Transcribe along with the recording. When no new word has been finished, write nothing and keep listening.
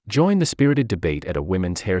Join the spirited debate at a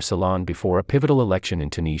women's hair salon before a pivotal election in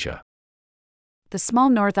Tunisia. The small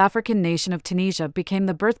North African nation of Tunisia became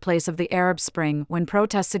the birthplace of the Arab Spring when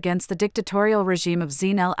protests against the dictatorial regime of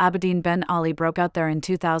Zine El Abidine Ben Ali broke out there in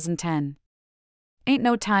 2010. Ain't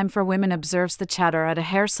no time for women observes the chatter at a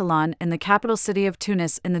hair salon in the capital city of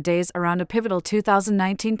Tunis in the days around a pivotal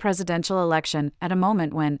 2019 presidential election, at a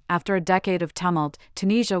moment when, after a decade of tumult,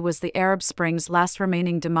 Tunisia was the Arab Spring's last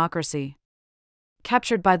remaining democracy.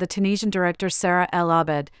 Captured by the Tunisian director Sarah El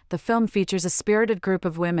Abed, the film features a spirited group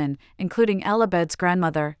of women, including El Abed's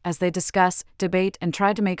grandmother, as they discuss, debate and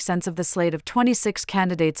try to make sense of the slate of 26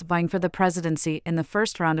 candidates vying for the presidency in the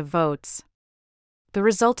first round of votes. The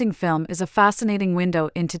resulting film is a fascinating window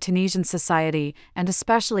into Tunisian society, and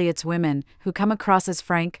especially its women, who come across as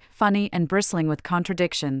frank, funny and bristling with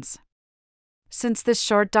contradictions. Since this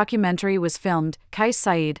short documentary was filmed, Kais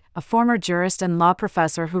Said, a former jurist and law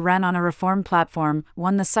professor who ran on a reform platform,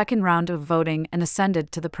 won the second round of voting and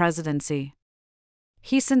ascended to the presidency.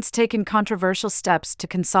 He's since taken controversial steps to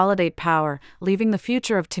consolidate power, leaving the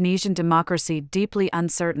future of Tunisian democracy deeply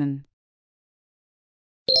uncertain.